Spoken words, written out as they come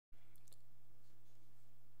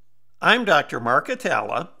I'm Dr. Mark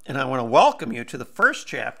Hatala, and I want to welcome you to the first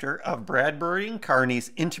chapter of Bradbury Karney's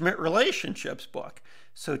Intimate Relationships book.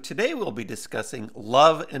 So today we'll be discussing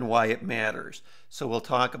love and why it matters. So we'll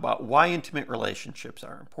talk about why intimate relationships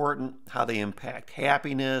are important, how they impact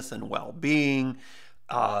happiness and well-being,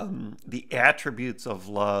 the attributes of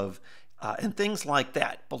love, and things like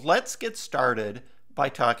that. But let's get started by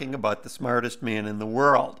talking about the smartest man in the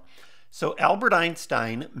world. So Albert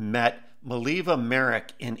Einstein met Mileva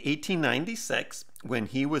Merrick in 1896 when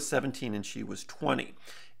he was 17 and she was 20.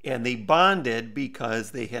 And they bonded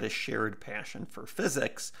because they had a shared passion for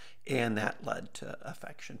physics, and that led to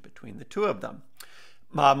affection between the two of them.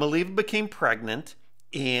 Mileva became pregnant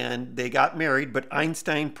and they got married, but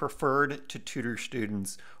Einstein preferred to tutor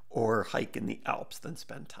students or hike in the Alps than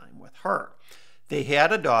spend time with her. They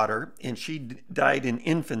had a daughter, and she died in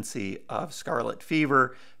infancy of scarlet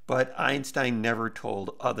fever, but Einstein never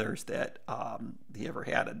told others that he ever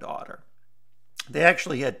had a daughter. They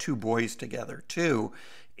actually had two boys together too,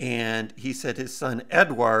 and he said his son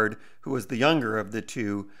Edward, who was the younger of the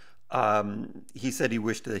two, he said he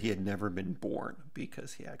wished that he had never been born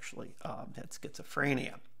because he actually had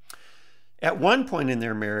schizophrenia. At one point in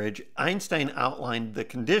their marriage, Einstein outlined the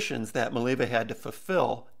conditions that Mileva had to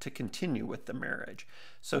fulfill to continue with the marriage.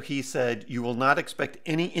 So he said, "You will not expect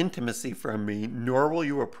any intimacy from me, nor will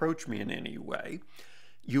you approach me in any way.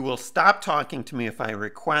 You will stop talking to me if I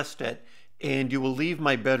request it, and you will leave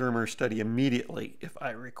my bedroom or study immediately if I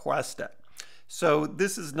request it." So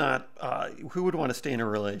this is not, who would want to stay in a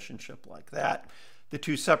relationship like that? The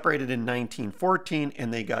two separated in 1914,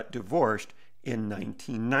 and they got divorced in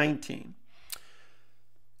 1919.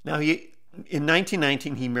 Now, in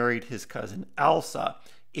 1919, he married his cousin Elsa,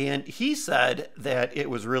 and he said that it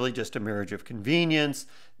was really just a marriage of convenience,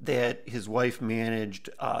 that his wife managed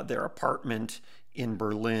their apartment in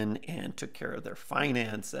Berlin and took care of their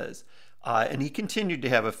finances, and he continued to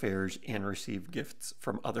have affairs and receive gifts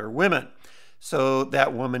from other women. So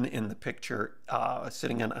that woman in the picture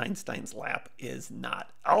sitting on Einstein's lap is not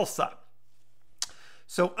Elsa.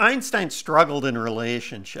 So Einstein struggled in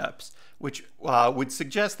relationships, which would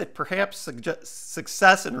suggest that perhaps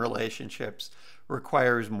success in relationships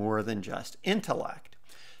requires more than just intellect.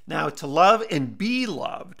 Now, to love and be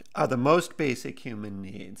loved are the most basic human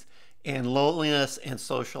needs, and loneliness and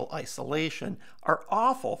social isolation are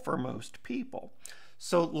awful for most people.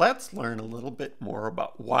 So let's learn a little bit more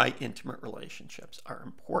about why intimate relationships are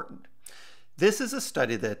important. This is a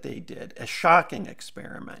study that they did, a shocking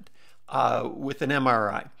experiment with an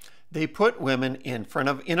MRI. They put women in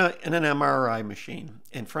an MRI machine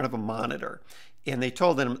in front of a monitor, and they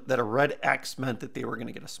told them that a red X meant that they were going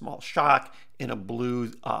to get a small shock, and a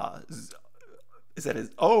blue, is that an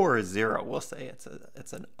O or a 0? We'll say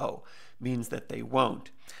it's an O, means that they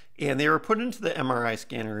won't. And they were put into the MRI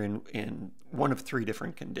scanner in one of three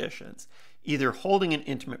different conditions: either holding an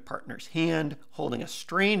intimate partner's hand, holding a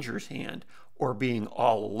stranger's hand, or being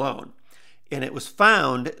all alone. And it was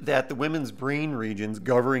found that the women's brain regions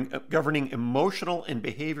governing emotional and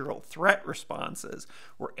behavioral threat responses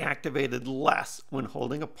were activated less when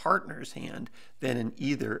holding a partner's hand than in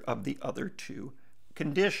either of the other two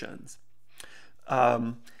conditions.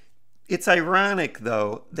 It's ironic,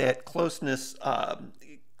 though, that closeness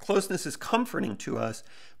is comforting to us,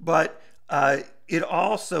 but it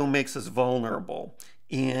also makes us vulnerable.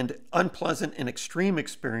 And unpleasant and extreme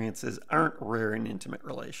experiences aren't rare in intimate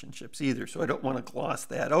relationships either, so I don't want to gloss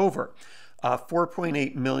that over.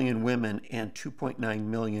 4.8 million women and 2.9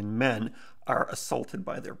 million men are assaulted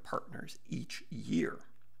by their partners each year.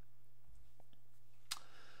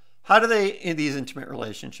 How do these intimate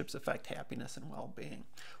relationships affect happiness and well-being?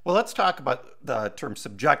 Well, let's talk about the term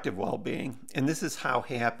subjective well-being, and this is how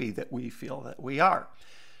happy that we feel that we are.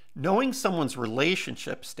 Knowing someone's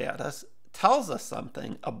relationship status tells us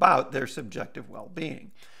something about their subjective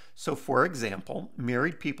well-being. So, for example,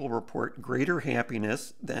 married people report greater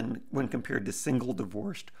happiness than when compared to single,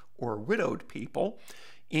 divorced, or widowed people.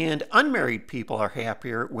 And unmarried people are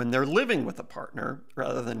happier when they're living with a partner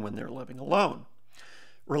rather than when they're living alone.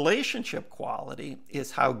 Relationship quality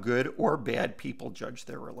is how good or bad people judge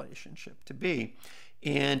their relationship to be.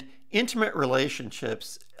 And intimate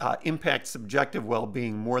relationships impact subjective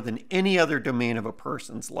well-being more than any other domain of a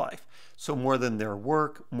person's life. So more than their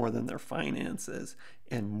work, more than their finances,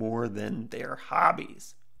 and more than their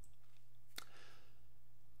hobbies.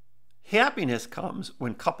 Happiness comes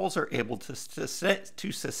when couples are able to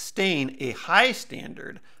sustain a high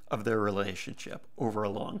standard of their relationship over a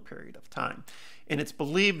long period of time. And it's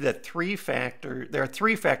believed that there are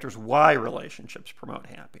three factors why relationships promote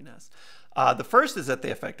happiness. The first is that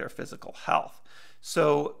they affect our physical health.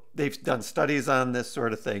 So they've done studies on this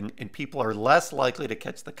sort of thing, and people are less likely to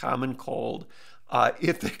catch the common cold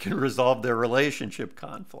if they can resolve their relationship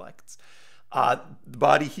conflicts. The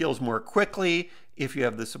body heals more quickly if you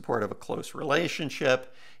have the support of a close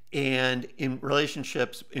relationship, and in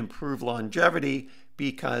relationships improve longevity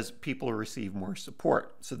because people receive more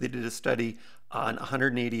support. So they did a study on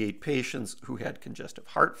 188 patients who had congestive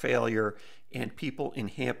heart failure, and people in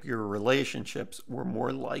happier relationships were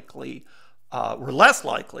less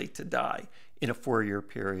likely to die in a 4-year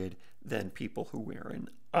period than people who were in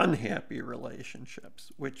unhappy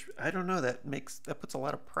relationships, which I don't know, that puts a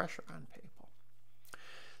lot of pressure on people.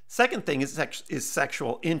 Second thing is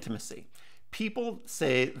sexual intimacy. People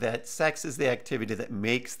say that sex is the activity that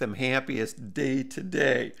makes them happiest day to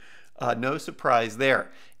day. No surprise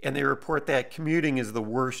there. And they report that commuting is the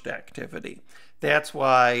worst activity. That's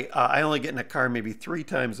why I only get in a car maybe 3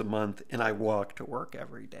 times a month, and I walk to work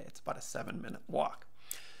every day. It's about a 7-minute walk.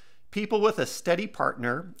 People with a steady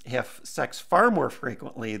partner have sex far more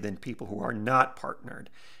frequently than people who are not partnered.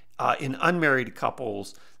 In unmarried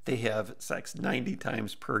couples, they have sex 90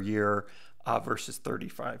 times per year versus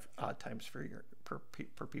 35 times per year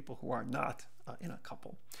for people who are not in a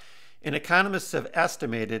couple. And economists have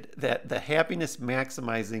estimated that the happiness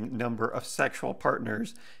maximizing number of sexual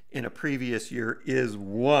partners in a previous year is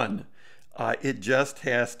 1. It just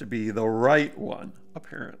has to be the right one,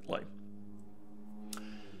 apparently.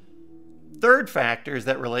 Third factor is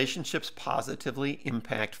that relationships positively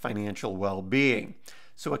impact financial well-being.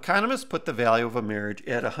 So economists put the value of a marriage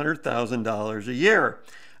at $100,000 a year.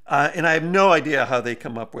 And I have no idea how they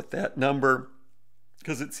come up with that number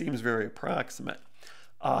because it seems very approximate.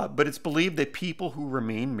 But it's believed that people who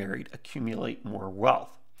remain married accumulate more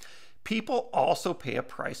wealth. People also pay a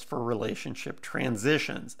price for relationship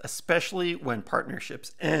transitions, especially when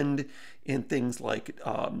partnerships end in things like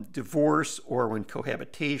divorce or when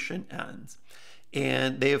cohabitation ends.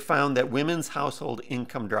 And they have found that women's household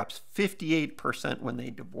income drops 58% when they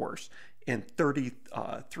divorce and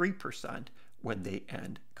 33% when they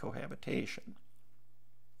end cohabitation.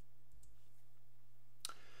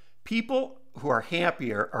 People who are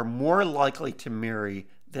happier are more likely to marry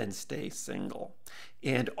than stay single.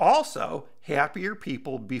 And also, happier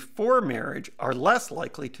people before marriage are less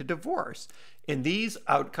likely to divorce. And these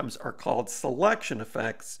outcomes are called selection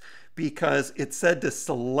effects because it's said to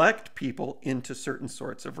select people into certain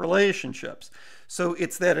sorts of relationships. So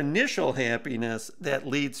it's that initial happiness that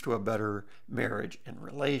leads to a better marriage and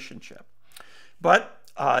relationship. But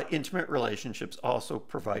intimate relationships also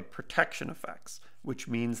provide protection effects, which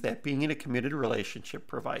means that being in a committed relationship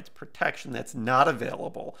provides protection that's not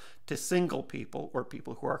available to single people or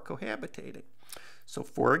people who are cohabitating. So,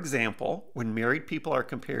 for example, when married people are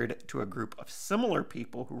compared to a group of similar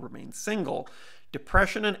people who remain single,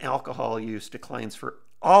 depression and alcohol use declines for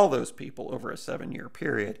all those people over a 7-year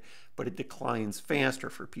period, but it declines faster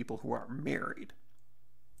for people who are married.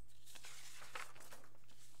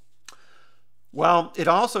 Well, it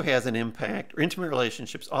also has an impact, or intimate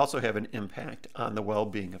relationships also have an impact on the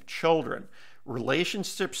well-being of children.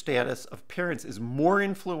 Relationship status of parents is more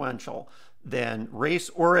influential than race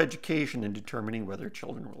or education in determining whether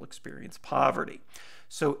children will experience poverty.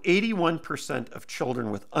 So 81% of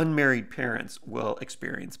children with unmarried parents will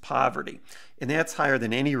experience poverty, and that's higher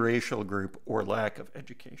than any racial group or lack of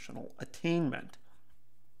educational attainment.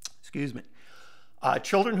 Excuse me.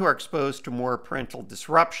 Children who are exposed to more parental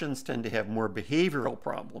disruptions tend to have more behavioral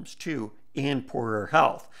problems too, and poorer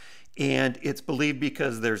health. And it's believed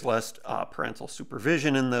because there's less parental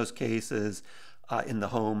supervision in those cases in the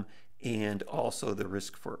home, and also the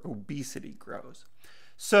risk for obesity grows.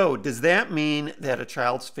 So does that mean that a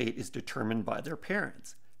child's fate is determined by their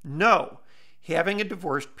parents? No. Having a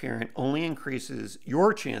divorced parent only increases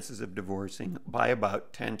your chances of divorcing by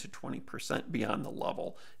about 10 to 20% beyond the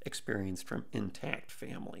level experienced from intact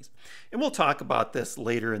families. And we'll talk about this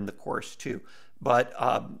later in the course too. But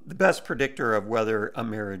the best predictor of whether a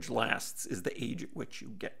marriage lasts is the age at which you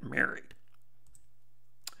get married.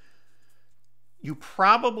 You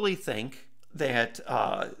probably think that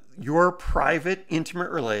your private,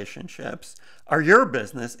 intimate relationships are your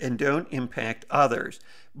business and don't impact others.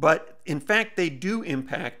 But in fact, they do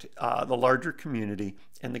impact the larger community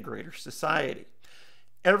and the greater society.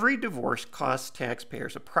 Every divorce costs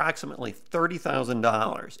taxpayers approximately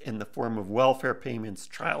 $30,000 in the form of welfare payments,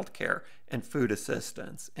 child care, and food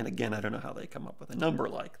assistance. And again, I don't know how they come up with a number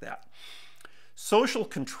like that. Social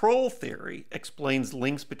control theory explains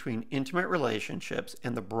links between intimate relationships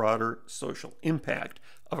and the broader social impact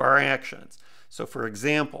of our actions. So, for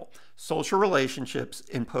example, social relationships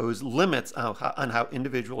impose limits on how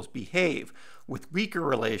individuals behave, with weaker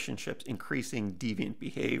relationships increasing deviant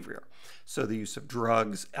behavior. So, the use of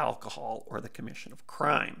drugs, alcohol, or the commission of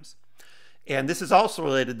crimes. And this is also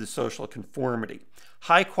related to social conformity.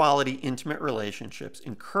 High-quality, intimate relationships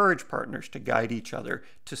encourage partners to guide each other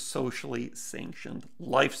to socially sanctioned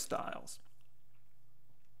lifestyles.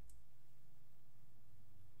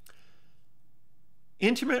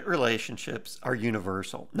 Intimate relationships are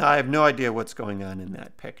universal. Now, I have no idea what's going on in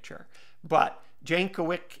that picture, but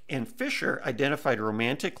Jankowick and Fisher identified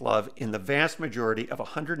romantic love in the vast majority of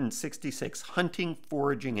 166 hunting,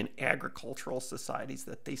 foraging, and agricultural societies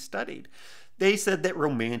that they studied. They said that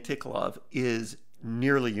romantic love is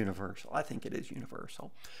nearly universal. I think it is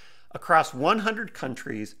universal. Across 100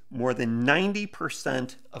 countries, more than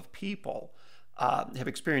 90% of people have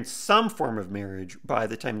experienced some form of marriage by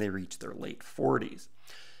the time they reach their late 40s.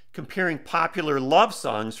 Comparing popular love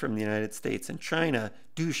songs from the United States and China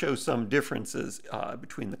do show some differences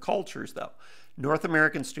between the cultures, though. North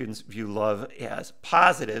American students view love as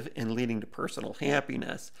positive and leading to personal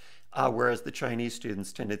happiness, whereas the Chinese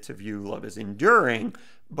students tended to view love as enduring,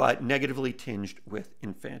 but negatively tinged with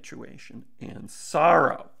infatuation and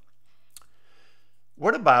sorrow.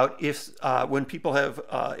 What about if people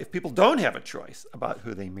don't have a choice about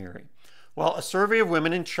who they marry? Well, a survey of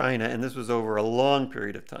women in China, and this was over a long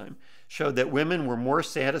period of time, showed that women were more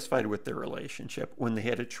satisfied with their relationship when they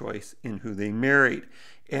had a choice in who they married.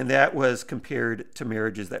 And that was compared to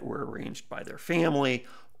marriages that were arranged by their family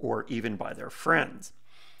or even by their friends.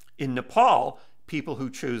 In Nepal, people who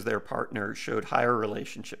chose their partner showed higher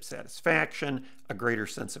relationship satisfaction, a greater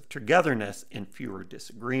sense of togetherness, and fewer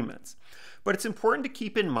disagreements. But it's important to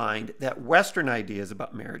keep in mind that Western ideas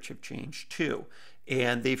about marriage have changed too,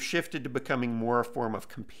 and they've shifted to becoming more a form of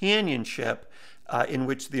companionship in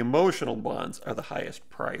which the emotional bonds are the highest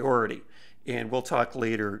priority. And we'll talk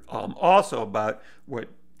later also about what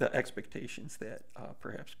the expectations that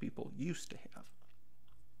perhaps people used to have.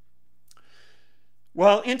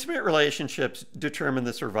 Well, intimate relationships determine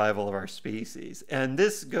the survival of our species. And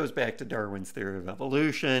this goes back to Darwin's theory of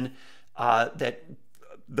evolution, that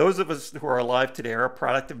those of us who are alive today are a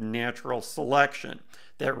product of natural selection,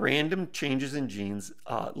 that random changes in genes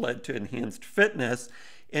led to enhanced fitness.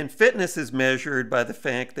 And fitness is measured by the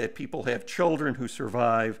fact that people have children who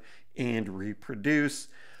survive and reproduce.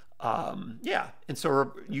 And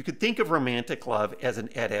so you could think of romantic love as an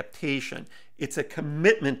adaptation. It's a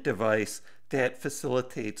commitment device that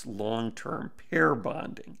facilitates long-term pair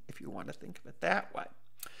bonding, if you want to think of it that way.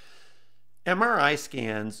 MRI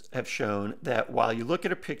scans have shown that while you look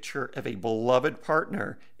at a picture of a beloved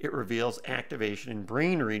partner, it reveals activation in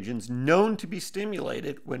brain regions known to be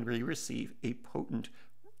stimulated when we receive a potent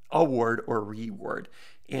award or reward,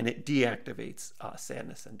 and it deactivates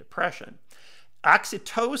sadness and depression.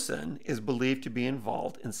 Oxytocin is believed to be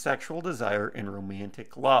involved in sexual desire and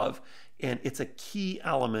romantic love, and it's a key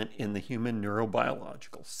element in the human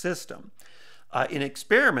neurobiological system. In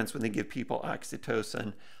experiments, when they give people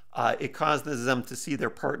oxytocin, it causes them to see their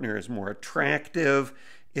partner as more attractive.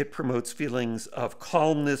 It promotes feelings of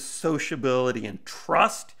calmness, sociability, and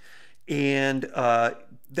trust. And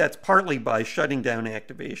that's partly by shutting down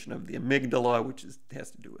activation of the amygdala, which has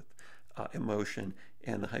to do with emotion,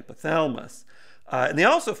 and the hypothalamus. And they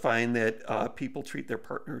also find that people treat their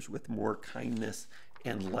partners with more kindness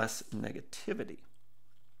and less negativity.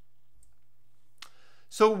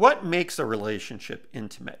 So what makes a relationship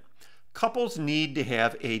intimate? Couples need to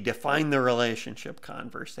have a define the relationship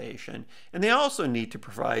conversation, and they also need to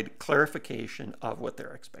provide clarification of what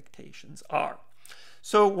their expectations are.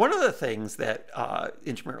 So one of the things that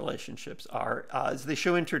intimate relationships are is they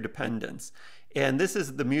show interdependence. And this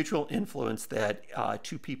is the mutual influence that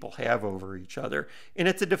two people have over each other. And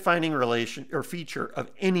it's a defining relation or feature of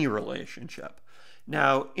any relationship.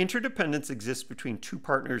 Now, interdependence exists between two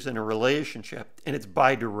partners in a relationship, and it's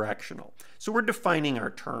bidirectional. So we're defining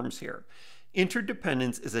our terms here.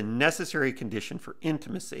 Interdependence is a necessary condition for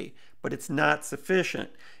intimacy, but it's not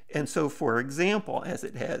sufficient. And so, for example, as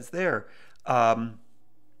it has there,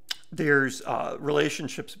 there's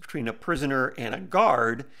relationships between a prisoner and a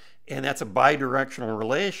guard, and that's a bidirectional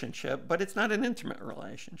relationship, but it's not an intimate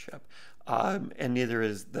relationship. And neither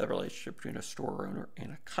is the relationship between a store owner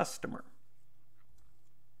and a customer.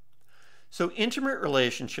 So intimate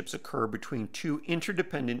relationships occur between two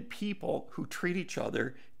interdependent people who treat each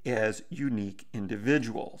other as unique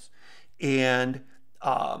individuals. And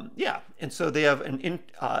Yeah, and so they have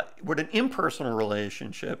what an impersonal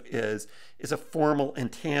relationship is a formal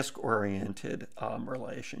and task-oriented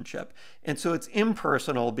relationship. And so it's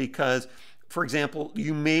impersonal because, for example,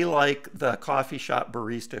 you may like the coffee shop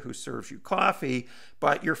barista who serves you coffee,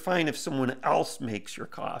 but you're fine if someone else makes your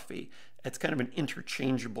coffee. It's kind of an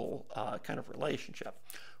interchangeable kind of relationship.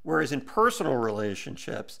 Whereas in personal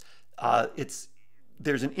relationships,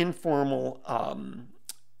 there's an informal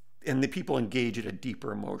and the people engage at a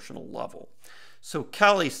deeper emotional level. So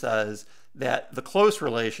Kelly says that the close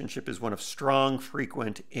relationship is one of strong,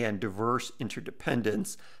 frequent, and diverse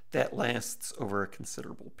interdependence that lasts over a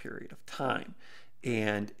considerable period of time.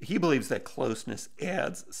 And he believes that closeness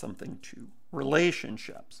adds something to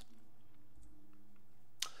relationships.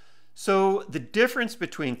 So the difference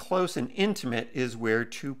between close and intimate is where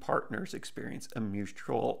two partners experience a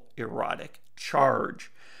mutual erotic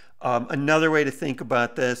charge. Another way to think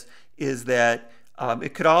about this is that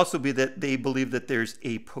it could also be that they believe that there's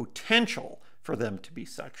a potential for them to be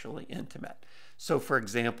sexually intimate. So, for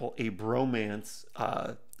example, a bromance,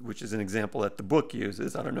 which is an example that the book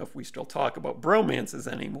uses. I don't know if we still talk about bromances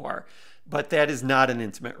anymore, but that is not an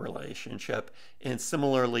intimate relationship. And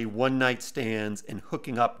similarly, one-night stands and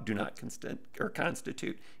hooking up do not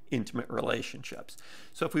constitute intimate relationships.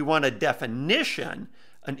 So if we want a definition,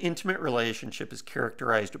 an intimate relationship is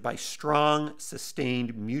characterized by strong,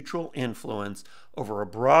 sustained mutual influence over a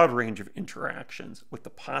broad range of interactions with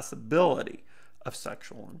the possibility of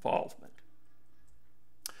sexual involvement.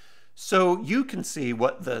 So you can see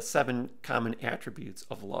what the 7 common attributes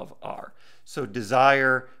of love are. So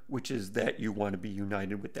desire, which is that you want to be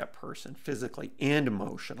united with that person physically and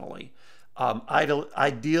emotionally.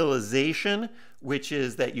 Idealization, which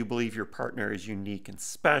is that you believe your partner is unique and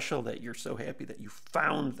special, that you're so happy that you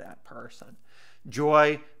found that person.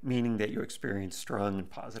 Joy, meaning that you experience strong and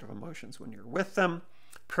positive emotions when you're with them.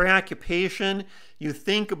 Preoccupation, you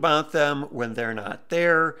think about them when they're not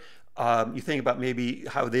there. You think about maybe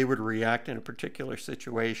how they would react in a particular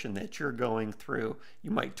situation that you're going through. You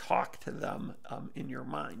might talk to them in your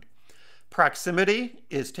mind. Proximity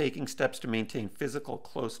is taking steps to maintain physical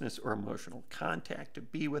closeness or emotional contact, to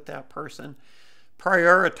be with that person.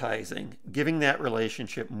 Prioritizing, giving that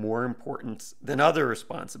relationship more importance than other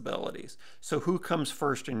responsibilities. So who comes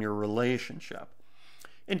first in your relationship?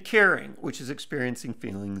 And caring, which is experiencing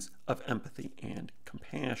feelings of empathy and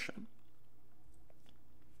compassion.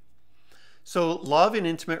 So love in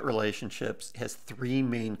intimate relationships has 3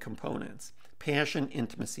 main components: passion,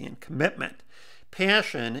 intimacy, and commitment.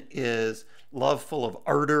 Passion is love full of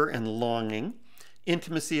ardor and longing.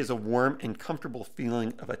 Intimacy is a warm and comfortable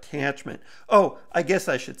feeling of attachment. Oh, I guess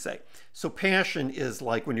I should say, so passion is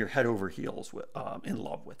like when you're head over heels in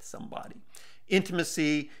love with somebody.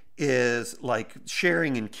 Intimacy is like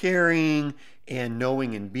sharing and caring and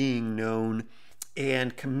knowing and being known.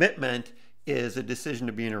 And commitment is a decision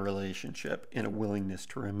to be in a relationship and a willingness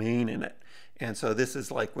to remain in it. And so this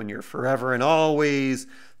is like when you're forever and always,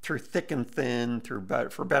 through thick and thin, for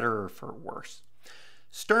better or for worse.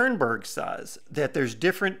 Sternberg says that there's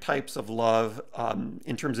different types of love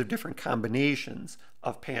in terms of different combinations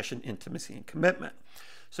of passion, intimacy, and commitment.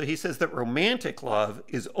 So he says that romantic love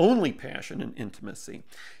is only passion and intimacy.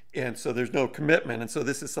 And so there's no commitment. And so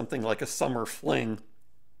this is something like a summer fling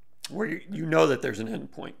where you know that there's an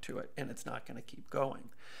end point to it and it's not going to keep going.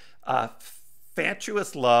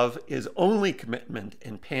 Fatuous love is only commitment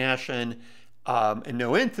and passion and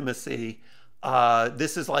no intimacy.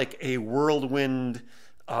 This is like a whirlwind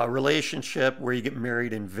relationship where you get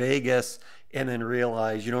married in Vegas and then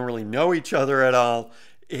realize you don't really know each other at all,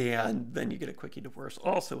 and then you get a quickie divorce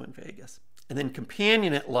also in Vegas. And then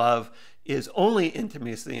companionate love is only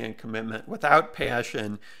intimacy and commitment without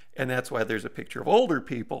passion, and that's why there's a picture of older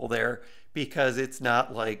people there, because it's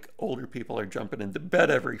not like older people are jumping into bed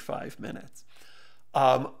every 5 minutes.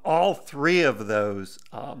 All 3 of those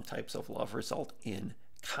types of love result in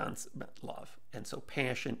consummate love. And so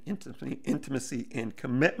passion, intimacy, and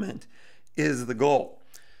commitment is the goal.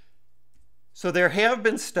 So there have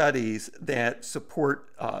been studies that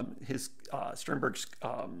support Sternberg's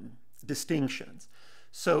distinctions.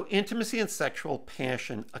 So intimacy and sexual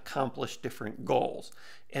passion accomplish different goals.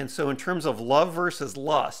 And so in terms of love versus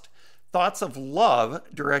lust, thoughts of love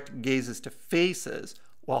direct gazes to faces,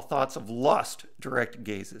 while thoughts of lust direct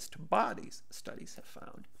gazes to bodies, studies have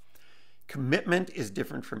found. Commitment is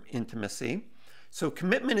different from intimacy. So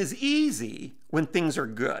commitment is easy when things are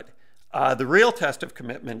good. The real test of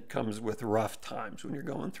commitment comes with rough times, when you're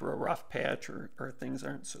going through a rough patch or things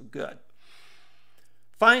aren't so good.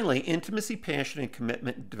 Finally, intimacy, passion, and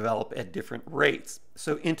commitment develop at different rates.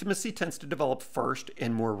 So intimacy tends to develop first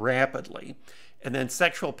and more rapidly, and then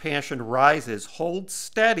sexual passion rises, holds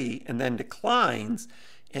steady, and then declines,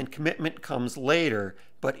 and commitment comes later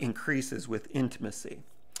but increases with intimacy.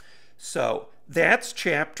 So that's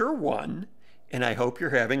chapter 1, and I hope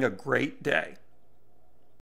you're having a great day.